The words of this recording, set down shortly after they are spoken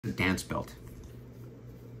A dance belt.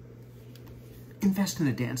 Invest in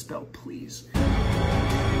a dance belt, please.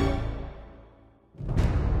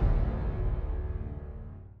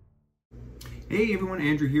 Hey everyone,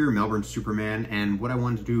 Andrew here, Melbourne Superman, and what I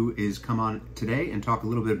wanted to do is come on today and talk a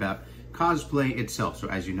little bit about cosplay itself. So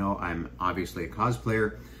as you know, I'm obviously a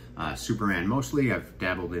cosplayer, Superman mostly. I've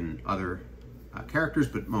dabbled in other characters,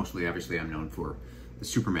 but mostly obviously I'm known for the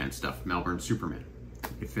Superman stuff, Melbourne Superman.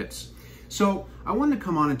 It fits. So I wanted to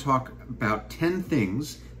come on and talk about 10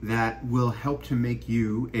 things that will help to make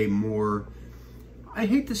you a more, I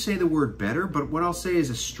hate to say the word better, but what I'll say is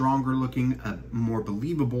a stronger looking, a more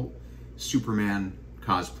believable Superman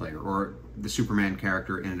cosplayer, or the Superman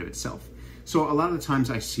character in and of itself. So a lot of the times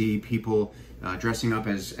I see people dressing up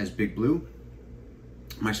as Big Blue,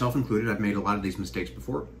 myself included. I've made a lot of these mistakes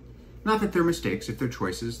before. Not that they're mistakes, if they're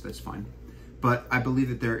choices, that's fine. But I believe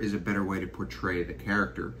that there is a better way to portray the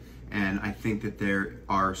character. And I think that there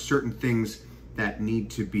are certain things that need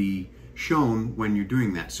to be shown when you're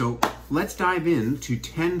doing that. So let's dive into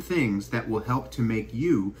 10 things that will help to make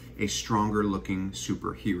you a stronger looking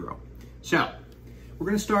superhero. So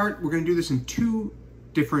we're gonna do this in two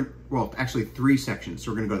different, well, actually 3 sections.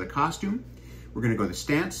 So we're gonna go the costume, we're gonna go the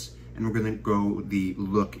stance, and we're gonna go the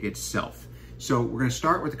look itself. So we're gonna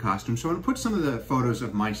start with the costume. So I'm gonna put some of the photos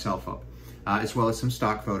of myself up, as well as some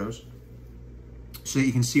stock photos, so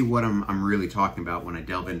you can see what I'm really talking about when I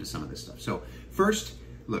delve into some of this stuff. So first,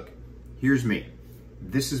 look, here's me.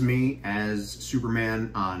 This is me as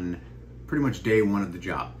Superman on pretty much day 1 of the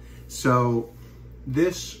job. So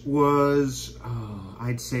this was,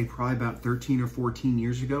 I'd say probably about 13 or 14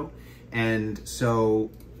 years ago. And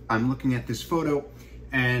so I'm looking at this photo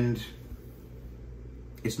and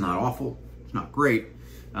it's not awful, it's not great.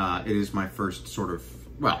 It is my first sort of,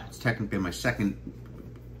 well, it's technically my second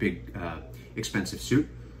big, expensive suit.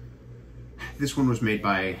 This one was made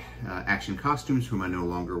by Action Costumes, whom I no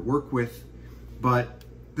longer work with, but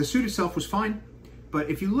the suit itself was fine. But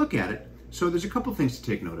if you look at it, so there's a couple things to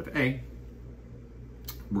take note of. A,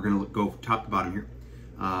 we're gonna go top to bottom here.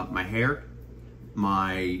 My hair,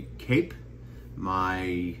 my cape,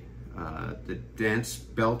 my the dance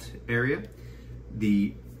belt area,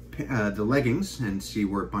 the leggings, and see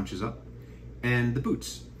where it bunches up, and the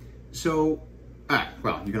boots. So,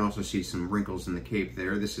 well, you can also see some wrinkles in the cape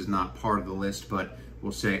there. This is not part of the list, but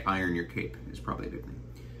we'll say iron your cape is probably a good thing.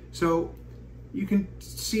 So you can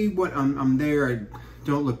see what I'm there. I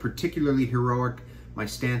don't look particularly heroic. My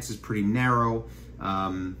stance is pretty narrow. I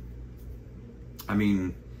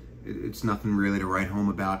mean, it's nothing really to write home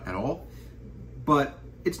about at all, but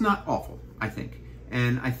it's not awful, I think.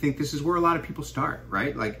 And I think this is where a lot of people start,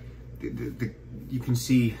 right? Like, you can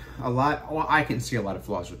see a lot, well, I can see a lot of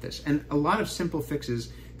flaws with this, and a lot of simple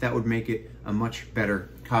fixes that would make it a much better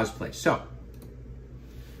cosplay. So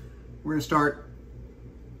we're gonna start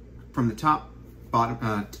from the top,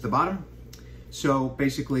 bottom to the bottom. So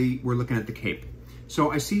basically we're looking at the cape.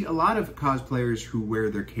 So I see a lot of cosplayers who wear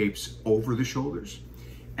their capes over the shoulders,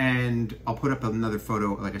 and I'll put up another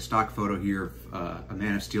photo, like a stock photo here of a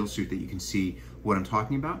Man of Steel suit that you can see what I'm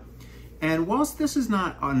talking about. And whilst this is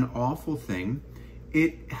not an awful thing,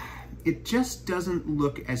 it just doesn't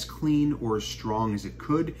look as clean or as strong as it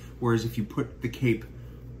could, whereas if you put the cape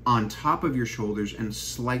on top of your shoulders and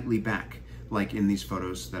slightly back, like in these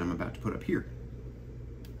photos that I'm about to put up here.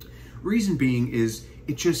 Reason being is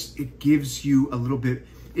it gives you a little bit,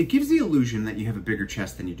 it gives the illusion that you have a bigger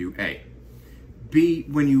chest than you do, A. B,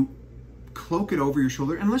 when you cloak it over your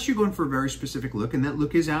shoulder, unless you're going for a very specific look, and that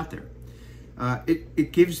look is out there,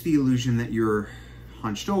 it gives the illusion that you're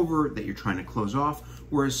hunched over, that you're trying to close off,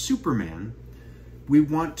 whereas Superman, we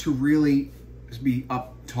want to really be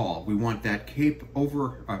up tall. We want that cape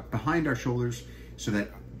over behind our shoulders so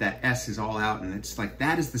that that S is all out, and it's like,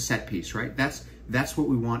 that is the set piece, right? That's what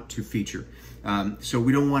we want to feature. So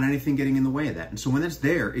we don't want anything getting in the way of that. And so when that's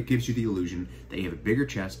there, it gives you the illusion that you have a bigger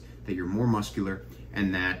chest, that you're more muscular,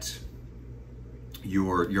 and that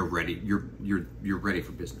you're ready. You're ready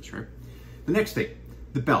for business, right? The next thing,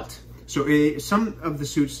 the belt. So some of the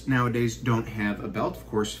suits nowadays don't have a belt, of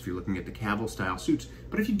course, if you're looking at the Cavill style suits.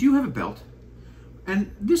 But if you do have a belt,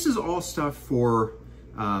 and this is all stuff for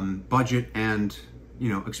budget and, you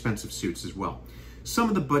know, expensive suits as well. Some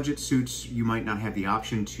of the budget suits, you might not have the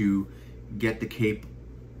option to get the cape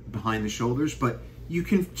behind the shoulders, but you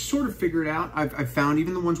can sort of figure it out. I've found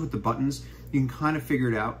even the ones with the buttons, you can kind of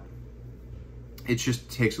figure it out. It just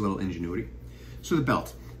takes a little ingenuity. So the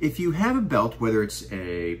belt. If you have a belt, whether it's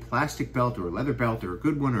a plastic belt or a leather belt or a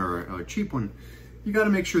good one or a cheap one, you got to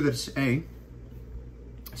make sure that it's A,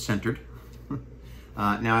 centered.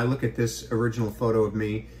 Now I look at this original photo of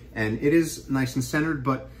me and it is nice and centered,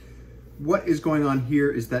 but what is going on here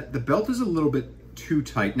is that the belt is a little bit too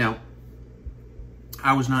tight. Now,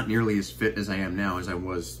 I was not nearly as fit as I am now as I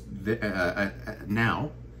was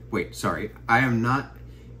now. Wait, sorry. I am not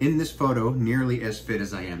in this photo nearly as fit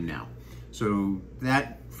as I am now. So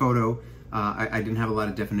that photo, I didn't have a lot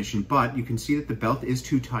of definition, but you can see that the belt is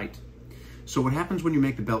too tight. So what happens when you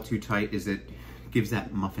make the belt too tight is it gives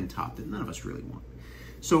that muffin top that none of us really want.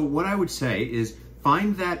 So what I would say is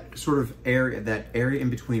find that sort of area, that area in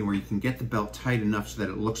between where you can get the belt tight enough so that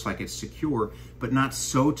it looks like it's secure, but not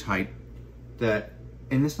so tight that,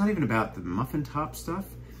 and it's not even about the muffin top stuff,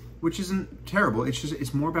 which isn't terrible. It's just,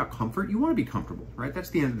 it's more about comfort. You want to be comfortable, right? That's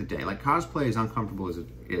the end of the day. Like, cosplay is uncomfortable as it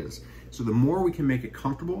is. So the more we can make it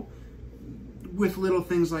comfortable with little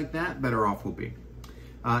things like that, better off we'll be.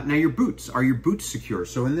 Now your boots, are your boots secure?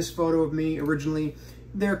 So in this photo of me originally,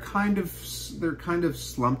 they're kind of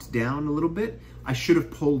slumped down a little bit. I should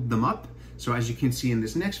have pulled them up. So as you can see in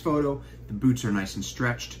this next photo, the boots are nice and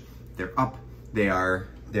stretched. They're up. They are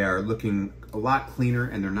looking a lot cleaner,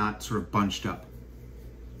 and they're not sort of bunched up.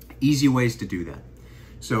 Easy ways to do that.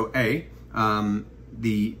 So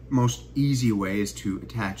the most easy way is to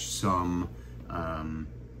attach some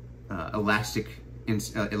elastic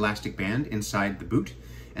band inside the boot,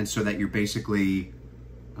 and so that you're basically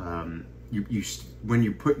when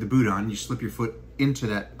you put the boot on, you slip your foot into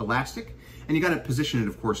that elastic, and you got to position it,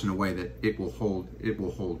 of course, in a way that it will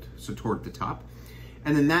hold so toward the top,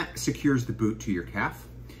 and then that secures the boot to your calf,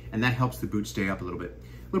 and that helps the boot stay up a little bit.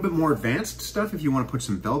 A little bit more advanced stuff if you want to put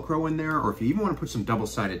some Velcro in there, or if you even want to put some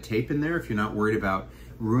double-sided tape in there if you're not worried about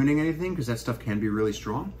ruining anything, because that stuff can be really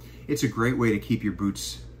strong. It's a great way to keep your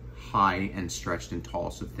boots high and stretched and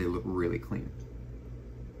tall so that they look really clean.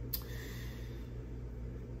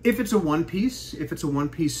 If it's a one-piece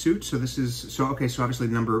suit, so obviously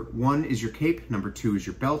number 1 is your cape, number 2 is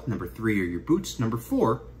your belt, number 3 are your boots, number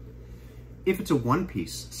 4, if it's a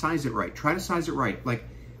one-piece, size it right. Try to size it right. Like,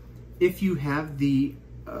 if you have the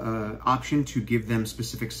option to give them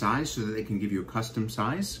specific size so that they can give you a custom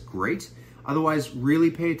size, great. Otherwise, really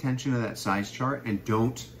pay attention to that size chart, and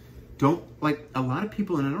don't, like a lot of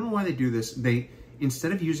people, and I don't know why they do this, they,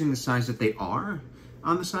 instead of using the size that they are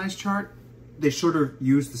on the size chart, they sort of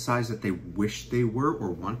use the size that they wish they were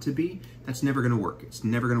or want to be. That's never gonna work. It's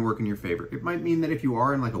never gonna work in your favor. It might mean that if you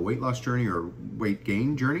are in like a weight loss journey or a weight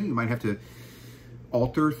gain journey, you might have to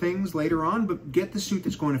alter things later on, but get the suit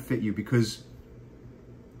that's going to fit you, because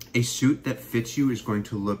a suit that fits you is going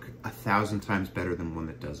to look 1,000 times better than one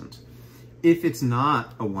that doesn't. If it's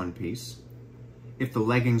not a one piece, if the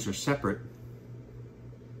leggings are separate,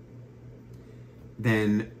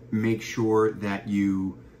 then make sure that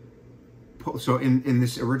you pull. So in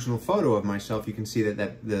this original photo of myself, you can see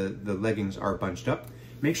that the leggings are bunched up.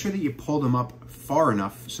 Make sure that you pull them up far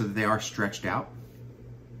enough so that they are stretched out.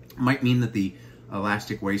 Might mean that the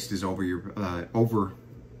elastic waist is over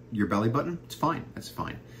your belly button. It's fine. That's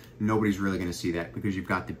fine. Nobody's really going to see that because you've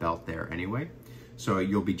got the belt there anyway. So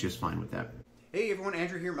you'll be just fine with that. Hey everyone,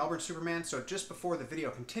 Andrew here, Melbourne Superman. So just before the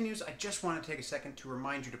video continues, I just want to take a second to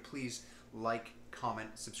remind you to please like,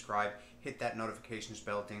 comment, subscribe, hit that notifications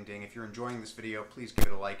bell, ding ding. If you're enjoying this video, please give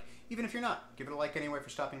it a like. Even if you're not, give it a like anyway for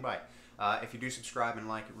stopping by. If you do subscribe and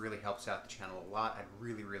like, it really helps out the channel a lot. I'd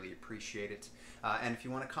really, really appreciate it. And if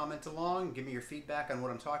you want to comment along, give me your feedback on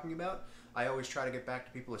what I'm talking about. I always try to get back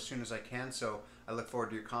to people as soon as I can, so I look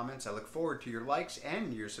forward to your comments. I look forward to your likes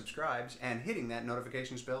and your subscribes and hitting that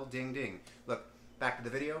notifications bell, ding ding. Look, back to the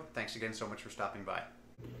video. Thanks again so much for stopping by.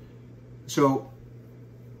 So,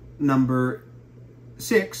 number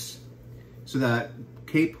 6, so that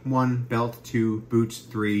cape 1, belt 2, boots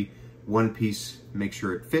 3, one piece, make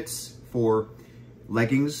sure it fits. 4,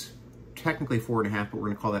 leggings, technically 4.5, but we're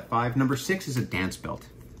going to call that 5. Number 6 is a dance belt.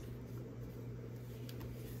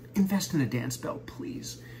 Invest in a dance belt,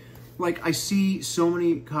 please. Like, I see so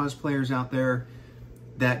many cosplayers out there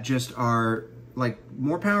that just are, like,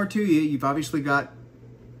 more power to you. You've obviously got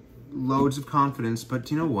loads of confidence,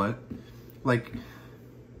 but you know what? Like,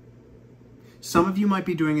 some of you might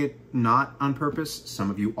be doing it not on purpose.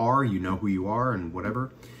 Some of you are. You know who you are and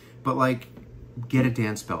whatever. But, like, get a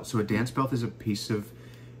dance belt. So a dance belt is a piece of,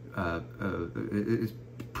 it's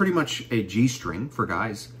pretty much a G-string for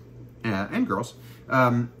guys and girls.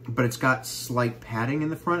 But it's got slight padding in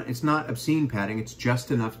the front. It's not obscene padding. It's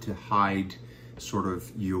just enough to hide sort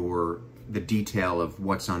of the detail of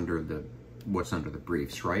what's under the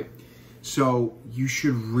briefs, right? So you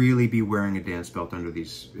should really be wearing a dance belt under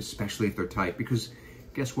these, especially if they're tight, because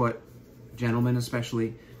guess what, gentlemen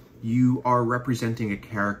especially, you are representing a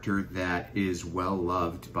character that is well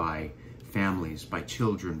loved by families, by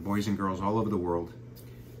children, boys and girls all over the world.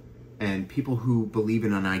 and people who believe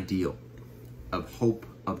in an ideal of hope,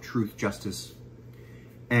 of truth, justice.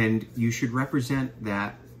 And you should represent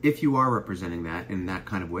that, if you are representing that in that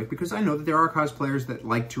kind of way, because I know that there are cosplayers that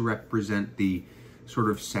like to represent the sort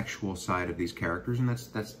of sexual side of these characters, and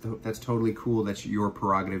that's totally cool. That's your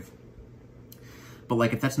prerogative. But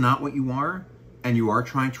like, if that's not what you are, and you are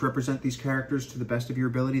trying to represent these characters to the best of your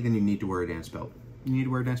ability, then you need to wear a dance belt. You need to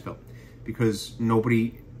wear a dance belt, because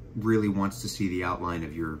nobody really wants to see the outline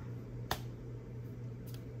of your,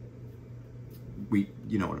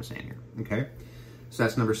 you know what I'm saying here, okay? So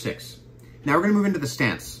that's number 6. Now we're gonna move into the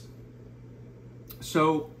stance.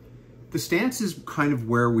 So the stance is kind of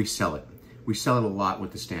where we sell it. We sell it a lot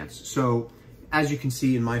with the stance. So as you can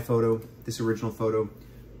see in my photo, this original photo,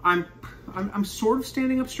 I'm sort of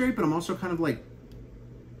standing up straight, but I'm also kind of like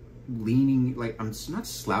leaning, like I'm not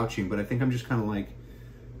slouching, but I think I'm just kind of like,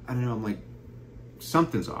 I don't know, I'm like,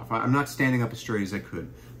 something's off. I'm not standing up as straight as I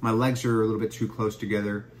could. My legs are a little bit too close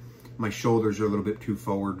together. My shoulders are a little bit too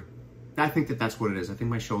forward. I think that that's what it is. I think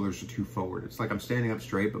my shoulders are too forward. It's like I'm standing up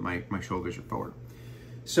straight, but my shoulders are forward.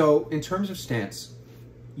 So in terms of stance,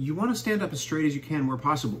 you want to stand up as straight as you can where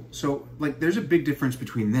possible. So like, there's a big difference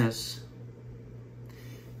between this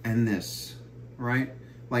and this, right?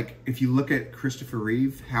 Like, if you look at Christopher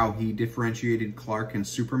Reeve, how he differentiated Clark and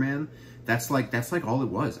Superman, that's like all it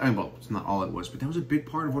was. I mean, well, it's not all it was, but that was a big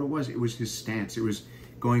part of what it was. It was his stance. It was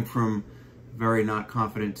going from very not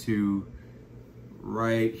confident to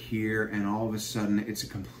right here, and all of a sudden it's a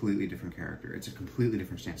completely different character. It's a completely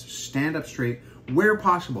different stance. So stand up straight where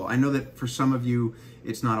possible. I know that for some of you,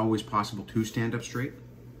 it's not always possible to stand up straight,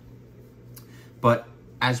 but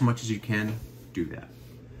as much as you can, do that.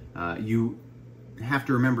 You have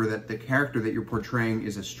to remember that the character that you're portraying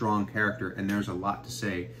is a strong character, and there's a lot to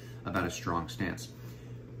say about a strong stance.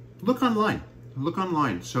 Look online. Look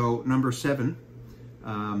online. So number 7,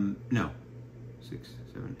 no, 6,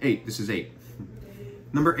 7, 8. This is 8.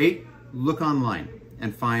 Number 8, look online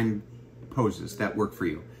and find poses that work for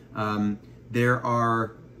you. There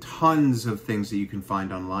are tons of things that you can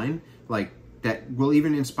find online, like that will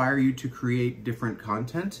even inspire you to create different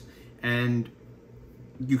content, and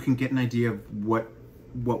you can get an idea of what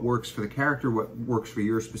works for the character, what works for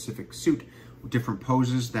your specific suit, different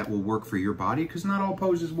poses that will work for your body, because not all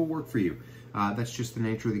poses will work for you. That's just the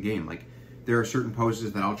nature of the game. Like, there are certain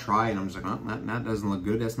poses that I'll try and I'm just like, oh, that doesn't look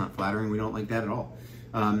good, that's not flattering, we don't like that at all.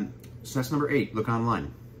 So that's number 8, look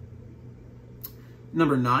online.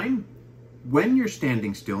 Number 9, when you're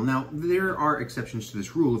standing still, now there are exceptions to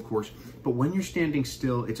this rule, of course, but when you're standing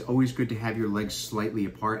still, it's always good to have your legs slightly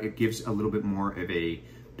apart. It gives a little bit more of a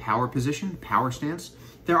power position, power stance.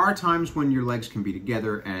 There are times when your legs can be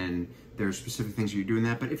together and there's specific things you're doing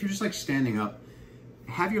that, but if you're just like standing up,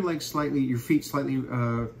 have your legs slightly, your feet slightly,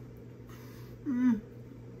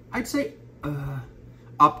 I'd say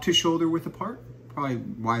up to shoulder width apart. Probably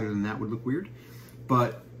wider than that would look weird,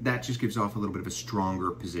 but that just gives off a little bit of a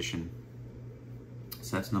stronger position.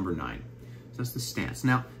 So that's number 9. So that's the stance.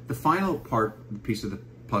 Now, the final part, the piece of the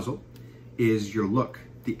puzzle, is your look,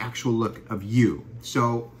 the actual look of you.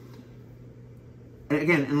 So,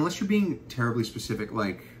 again, unless you're being terribly specific,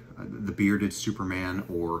 like the bearded Superman,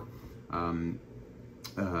 or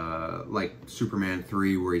like Superman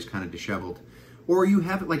 3, where he's kind of disheveled, or you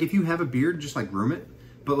have, like, if you have a beard, just like groom it.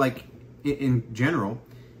 But like, in general,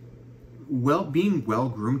 being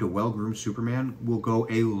well-groomed, a well-groomed Superman will go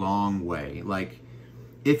a long way. Like,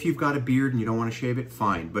 if you've got a beard and you don't want to shave it,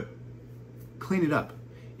 fine, but clean it up.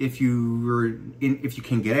 If you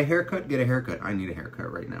can get a haircut, get a haircut. I need a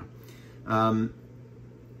haircut right now.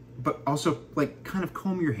 But also, like, kind of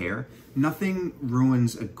comb your hair. Nothing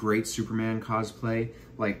ruins a great Superman cosplay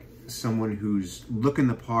like someone who's looking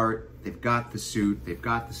the part, they've got the suit, they've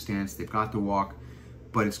got the stance, they've got the walk,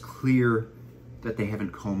 but it's clear that they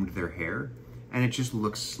haven't combed their hair, and it just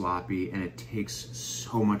looks sloppy, and it takes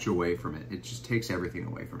so much away from it. It just takes everything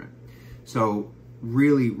away from it. So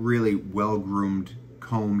really, really well-groomed,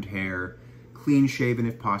 combed hair, clean shaven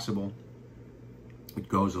if possible, it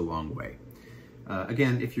goes a long way.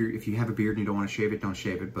 Again, if you have a beard and you don't want to shave it, don't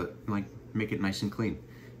shave it, but like, make it nice and clean.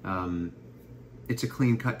 It's a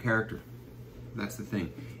clean-cut character. That's the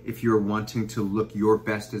thing. If you're wanting to look your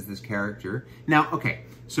best as this character. Now, okay,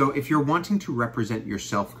 so if you're wanting to represent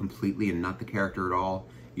yourself completely and not the character at all,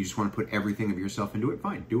 you just want to put everything of yourself into it,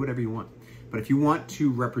 fine, do whatever you want. But if you want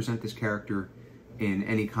to represent this character in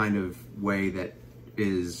any kind of way that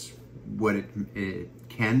is what it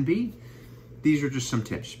can be, these are just some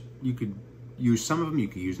tips. You could use some of them, you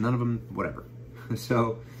could use none of them, whatever.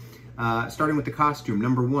 So, starting with the costume,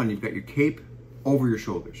 number 1, you've got your cape over your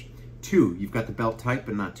shoulders. 2, you've got the belt tight,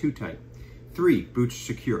 but not too tight. 3, boots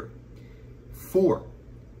secure. 4,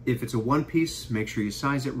 if it's a one piece, make sure you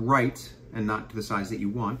size it right and not to the size that you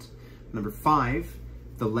want. Number 5,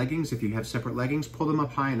 the leggings, if you have separate leggings, pull them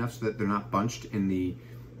up high enough so that they're not bunched in the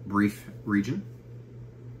brief region.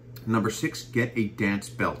 Number 6, get a dance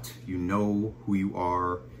belt. You know who you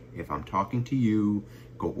are. If I'm talking to you,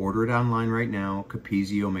 go order it online right now.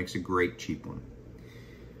 Capezio makes a great cheap one.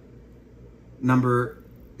 Number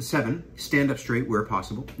 7, stand up straight where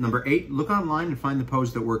possible. Number 8, look online and find the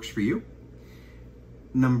pose that works for you.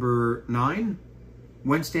 Number 9,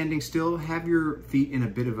 when standing still, have your feet in a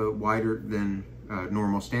bit of a wider than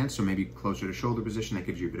normal stance, so maybe closer to shoulder position. That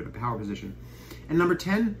gives you a bit of a power position. And number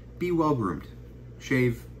 10, be well groomed.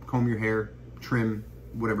 Shave, comb your hair, trim,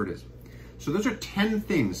 whatever it is. So those are 10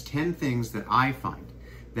 things that I find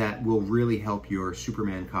that will really help your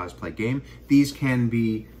Superman cosplay game. These can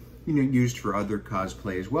be, used for other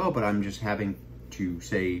cosplay as well, but I'm just having to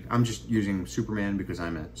say, I'm just using Superman because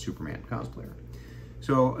I'm a Superman cosplayer.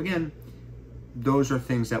 So again, those are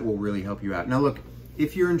things that will really help you out. Now look,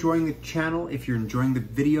 if you're enjoying the channel, if you're enjoying the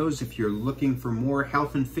videos, if you're looking for more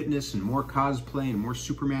health and fitness and more cosplay and more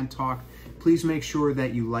Superman talk, please make sure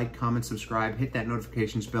that you like, comment, subscribe, hit that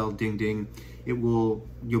notifications bell, ding ding. You'll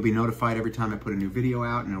be notified every time I put a new video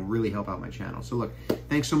out, and it'll really help out my channel. So look,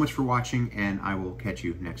 thanks so much for watching, and I will catch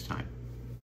you next time.